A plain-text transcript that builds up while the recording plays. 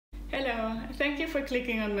Hello, thank you for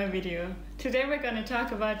clicking on my video. Today we're going to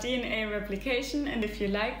talk about DNA replication, and if you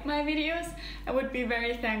like my videos, I would be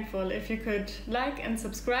very thankful if you could like and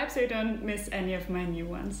subscribe so you don't miss any of my new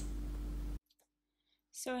ones.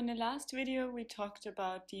 So in the last video we talked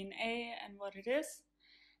about DNA and what it is,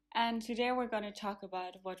 and today we're going to talk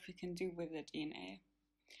about what we can do with the DNA.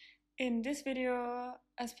 In this video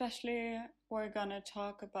especially we're going to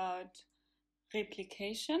talk about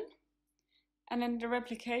replication. And then the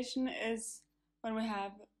replication is when we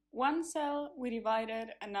have one cell, we divide it,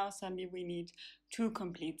 and now suddenly we need two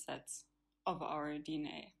complete sets of our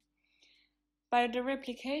DNA. By the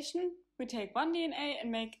replication, we take one DNA and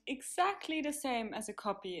make exactly the same as a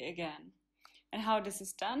copy again. And how this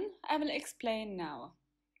is done, I will explain now.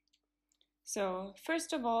 So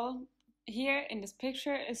first of all, here in this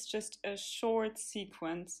picture is just a short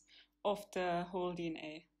sequence of the whole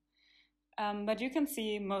DNA. But you can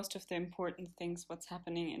see most of the important things, what's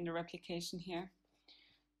happening in the replication here.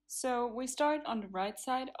 So we start on the right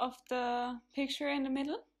side of the picture in the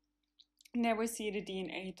middle. And there we see the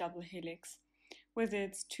DNA double helix with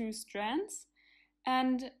its two strands.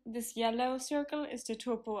 And this yellow circle is the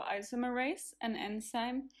Topoisomerase, an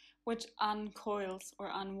enzyme which uncoils or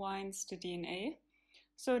unwinds the DNA,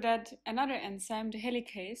 so that another enzyme, the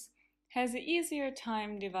Helicase, has an easier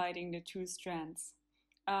time dividing the two strands.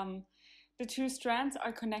 The two strands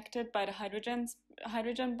are connected by the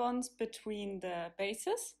hydrogen bonds between the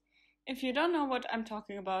bases. If you don't know what I'm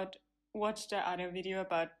talking about, watch the other video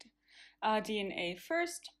about DNA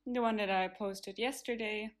first, the one that I posted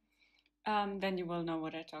yesterday, then you will know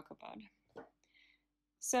what I talk about.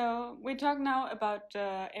 So we talk now about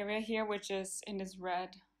the area here, which is in this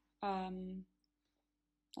red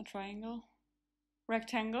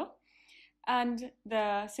rectangle. And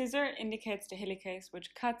the scissor indicates the helicase,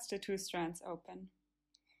 which cuts the two strands open.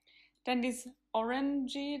 Then these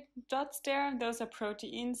orangey dots there, those are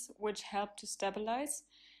proteins which help to stabilize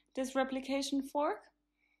this replication fork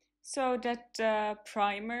so that the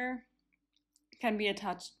primer can be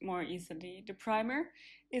attached more easily. The primer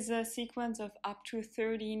is a sequence of up to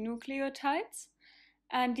 30 nucleotides,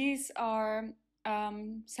 and these are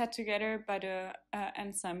set together by the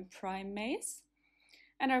enzyme primase,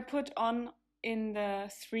 and are put on in the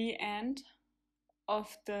 3'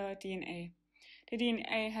 of the DNA. The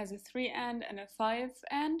DNA has a 3' and a 5'.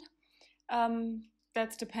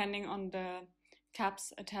 That's depending on the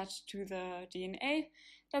caps attached to the DNA.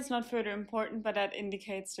 That's not further important, but that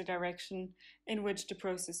indicates the direction in which the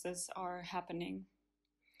processes are happening.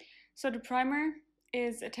 So the primer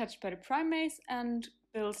is attached by the primase and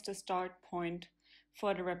builds the start point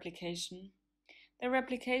for the replication. The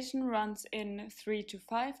replication runs in 3 to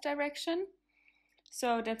 5 direction,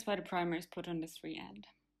 so that's why the primer is put on the 3'.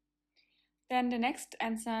 Then the next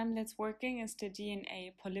enzyme that's working is the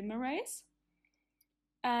DNA polymerase,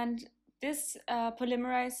 and this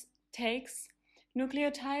polymerase takes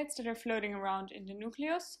nucleotides that are floating around in the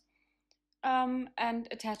nucleus and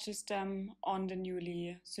attaches them on the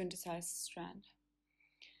newly synthesized strand.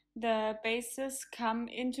 The bases come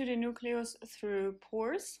into the nucleus through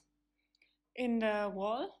pores in the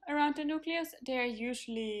wall around the nucleus. They are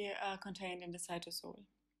usually contained in the cytosol.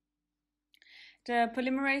 The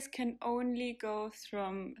polymerase can only go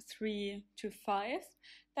from 3 to 5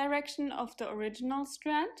 direction of the original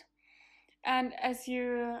strand. And as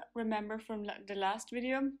you remember from the last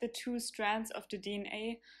video, the two strands of the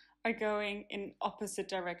DNA are going in opposite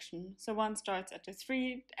direction. So one starts at the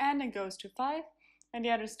 3 and goes to 5, and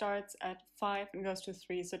the other starts at 5 and goes to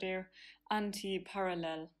 3, so they're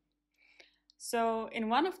anti-parallel. So in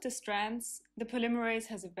one of the strands, the polymerase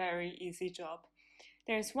has a very easy job.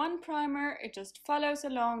 There's one primer, it just follows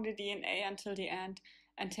along the DNA until the end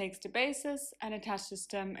and takes the bases and attaches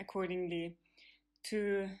them accordingly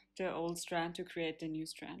to the old strand to create the new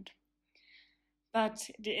strand. But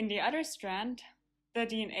in the other strand, the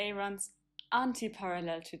DNA runs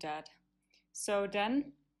anti-parallel to that. So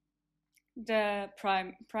then the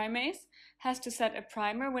primase has to set a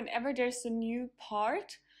primer whenever there's a new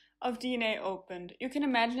part of DNA opened. You can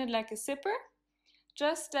imagine it like a zipper,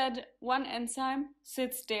 just that one enzyme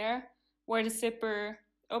sits there where the zipper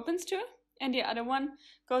opens to, and the other one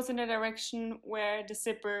goes in the direction where the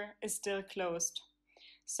zipper is still closed.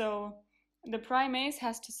 So the primase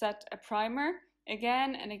has to set a primer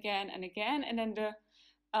again and again and again, and then the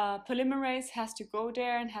polymerase has to go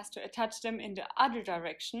there and has to attach them in the other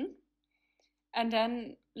direction. And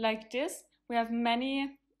then like this, we have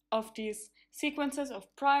many of these sequences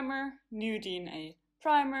of primer, new DNA,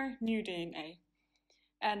 primer, new DNA.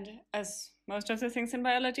 And as most of the things in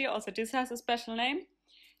biology, also this has a special name.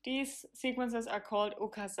 These sequences are called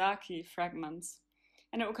Okazaki fragments.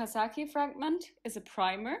 And an Okazaki fragment is a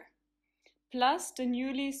primer plus the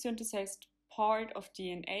newly synthesized part of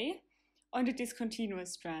DNA on the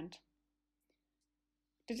discontinuous strand.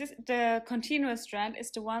 The continuous strand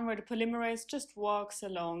is the one where the polymerase just walks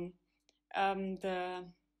along the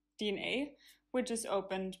DNA, which is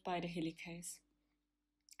opened by the helicase.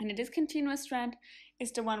 And the discontinuous strand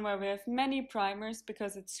is the one where we have many primers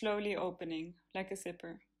because it's slowly opening, like a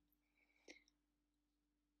zipper.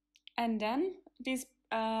 And then these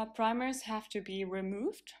primers have to be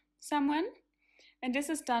removed somewhere. And this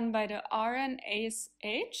is done by the RNase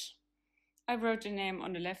H. I wrote the name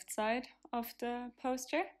on the left side of the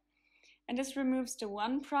poster. And this removes the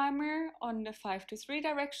one primer on the 5 to 3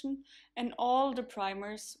 direction and all the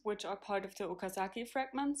primers which are part of the Okazaki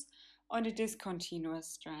fragments on the discontinuous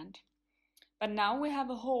strand. But now we have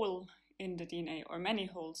a hole in the DNA, or many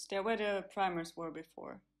holes, there where the primers were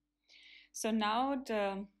before. So now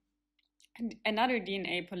another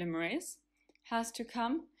DNA polymerase has to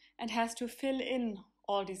come and has to fill in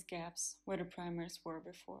all these gaps where the primers were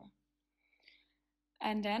before.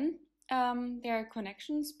 And then there are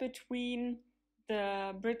connections between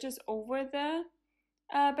the bridges over the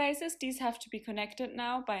bases. These have to be connected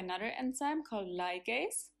now by another enzyme called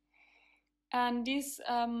ligase. And this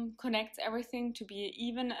connects everything to be an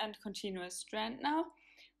even and continuous strand now.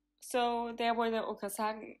 So there where the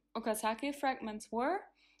Okazaki fragments were,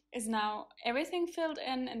 is now everything filled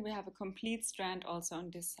in, and we have a complete strand also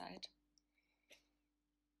on this side.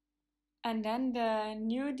 And then the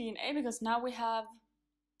new DNA, because now we have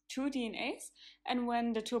 2 DNAs, and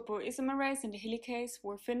when the topoisomerase and the helicase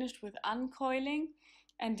were finished with uncoiling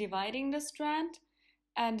and dividing the strand,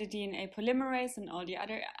 and the DNA polymerase and all the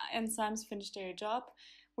other enzymes finished their job,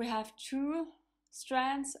 we have 2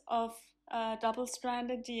 strands of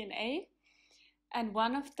double-stranded DNA, and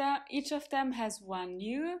each of them has 1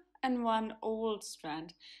 new and 1 old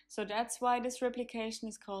strand. So that's why this replication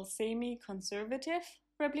is called semi-conservative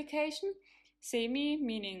replication. Semi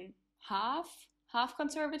meaning half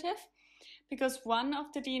conservative, because one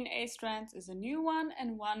of the DNA strands is a new one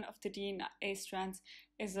and one of the DNA strands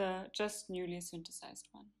is a just newly synthesized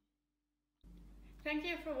one. Thank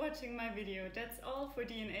you for watching my video. That's all for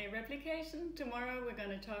DNA replication. Tomorrow we're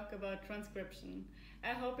going to talk about transcription. I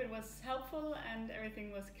hope it was helpful and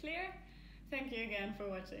everything was clear. Thank you again for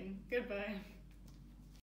watching. Goodbye.